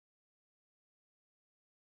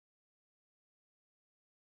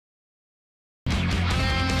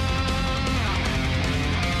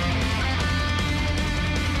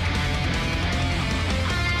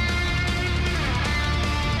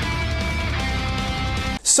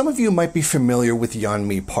Some of you might be familiar with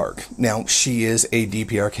Yeonmi Park. Now, she is a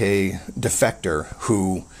DPRK defector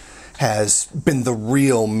who has been the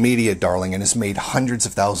real media darling and has made hundreds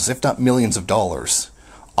of thousands, if not millions of dollars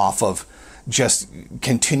off of just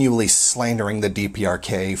continually slandering the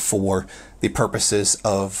DPRK for the purposes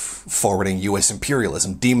of forwarding U.S.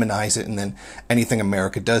 imperialism, demonize it, and then anything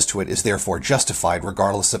America does to it is therefore justified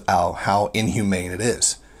regardless of how inhumane it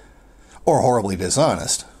is. Or horribly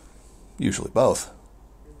dishonest. Usually both.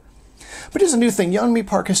 But here's a new thing. Yeonmi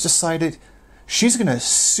Park has decided she's going to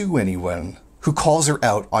sue anyone who calls her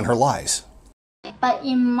out on her lies. But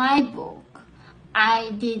in my book,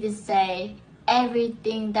 I did say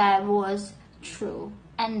everything that was true.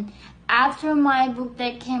 And after my book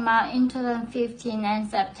that came out in 2015 and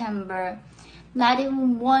September, not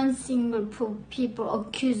even one single people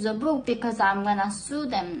accuse the book because I'm going to sue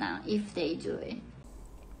them now if they do it.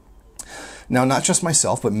 Now, not just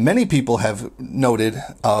myself, but many people have noted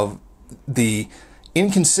of the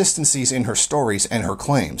inconsistencies in her stories and her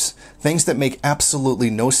claims. Things that make absolutely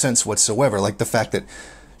no sense whatsoever, like the fact that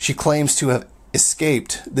she claims to have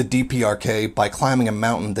escaped the DPRK by climbing a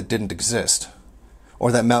mountain that didn't exist,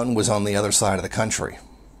 or that mountain was on the other side of the country.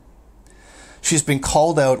 She's been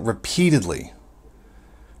called out repeatedly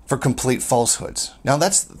for complete falsehoods. Now,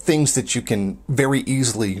 that's things that you can very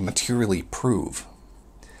easily materially prove.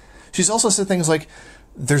 She's also said things like,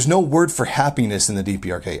 there's no word for happiness in the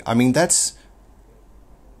DPRK. I mean, that's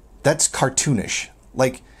cartoonish.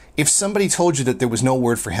 Like, if somebody told you that there was no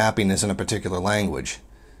word for happiness in a particular language,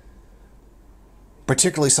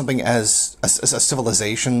 particularly something as a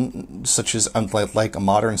civilization, such as like a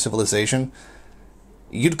modern civilization,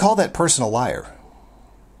 you'd call that person a liar.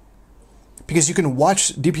 Because you can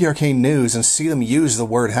watch DPRK news and see them use the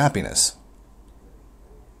word happiness.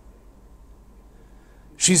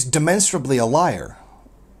 She's demonstrably a liar.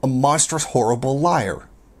 A monstrous, horrible liar.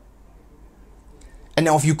 And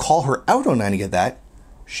now if you call her out on any of that,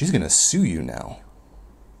 she's going to sue you now.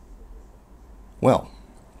 Well,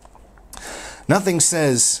 nothing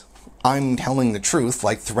says I'm telling the truth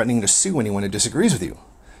like threatening to sue anyone who disagrees with you.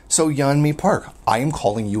 So Yeonmi Park, I am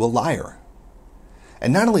calling you a liar.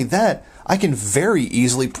 And not only that, I can very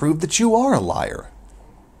easily prove that you are a liar.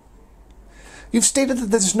 You've stated that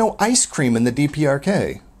there's no ice cream in the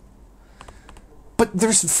DPRK. But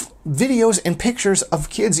there's videos and pictures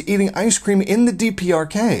of kids eating ice cream in the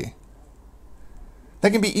DPRK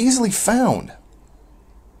that can be easily found.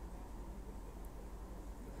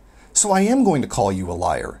 So I am going to call you a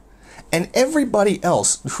liar. And everybody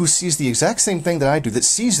else who sees the exact same thing that I do, that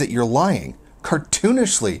sees that you're lying,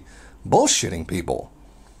 cartoonishly bullshitting people,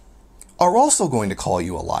 are also going to call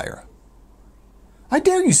you a liar. I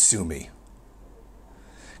dare you sue me.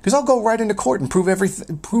 Because I'll go right into court and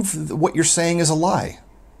prove what you're saying is a lie.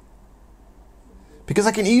 Because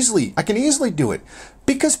I can easily do it.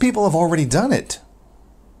 Because people have already done it.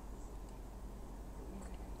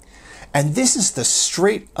 And this is the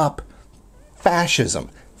straight up fascism,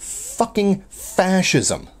 fucking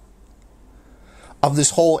fascism, of this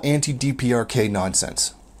whole anti-DPRK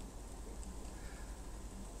nonsense.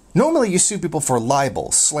 Normally you sue people for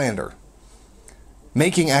libel, slander,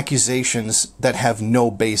 making accusations that have no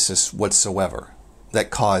basis whatsoever, that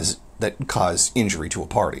cause injury to a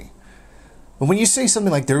party. But when you say something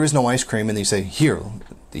like there is no ice cream, and you say,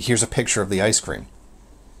 here's a picture of the ice cream,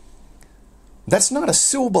 that's not a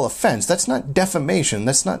suable offense. That's not defamation.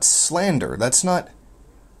 That's not slander. That's not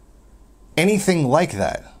anything like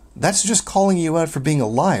that. That's just calling you out for being a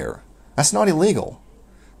liar. That's not illegal.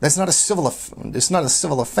 It's not a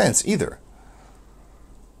civil offense either.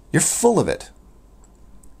 You're full of it.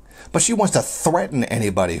 But she wants to threaten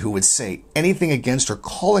anybody who would say anything against her,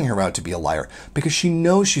 calling her out to be a liar, because she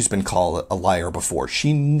knows she's been called a liar before.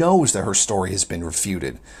 She knows that her story has been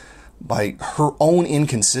refuted by her own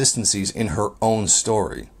inconsistencies in her own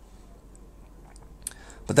story.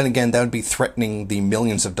 But then again, that would be threatening the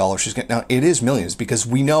millions of dollars she's getting. Now, it is millions, because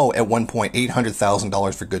we know at one point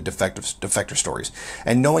 $800,000 for good defector stories.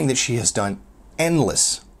 And knowing that she has done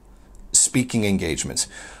endless speaking engagements,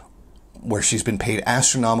 where she's been paid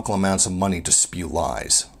astronomical amounts of money to spew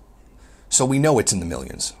lies. So we know it's in the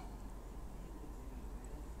millions.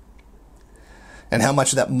 And how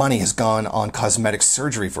much of that money has gone on cosmetic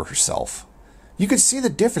surgery for herself. You could see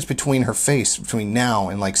the difference between her face between now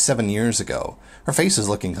and like 7 years ago. Her face is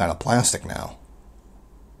looking kind of plastic now.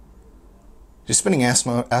 She's spending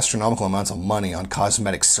astronomical amounts of money on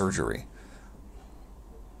cosmetic surgery.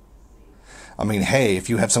 I mean, hey, if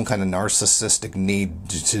you have some kind of narcissistic need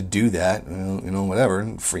to do that,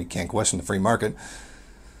 whatever, can't question the free market.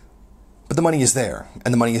 But the money is there,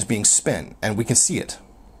 and the money is being spent, and we can see it.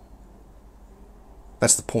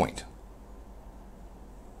 That's the point.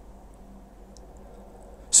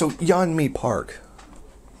 So, Yeonmi Park,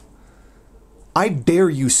 I dare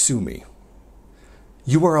you sue me.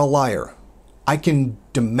 You are a liar. I can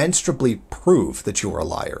demonstrably prove that you are a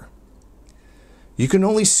liar. You can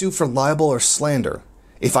only sue for libel or slander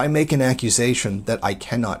if I make an accusation that I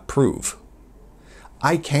cannot prove.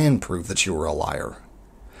 I can prove that you are a liar.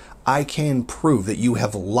 I can prove that you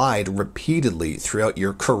have lied repeatedly throughout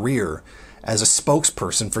your career as a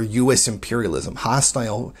spokesperson for U.S. imperialism,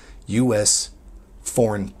 hostile U.S.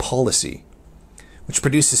 foreign policy, which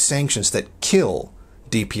produces sanctions that kill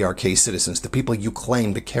DPRK citizens, the people you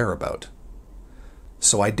claim to care about.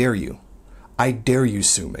 So I dare you. I dare you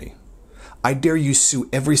sue me. I dare you sue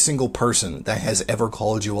every single person that has ever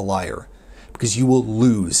called you a liar, because you will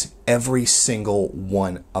lose every single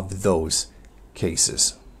one of those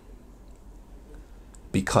cases.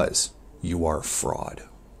 Because you are a fraud.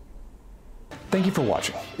 Thank you for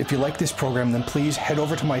watching. If you like this program, then please head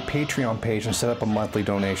over to my Patreon page and set up a monthly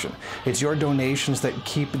donation. It's your donations that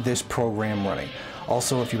keep this program running.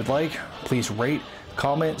 Also, if you would like, please rate,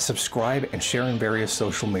 comment, subscribe, and share in various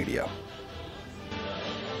social media.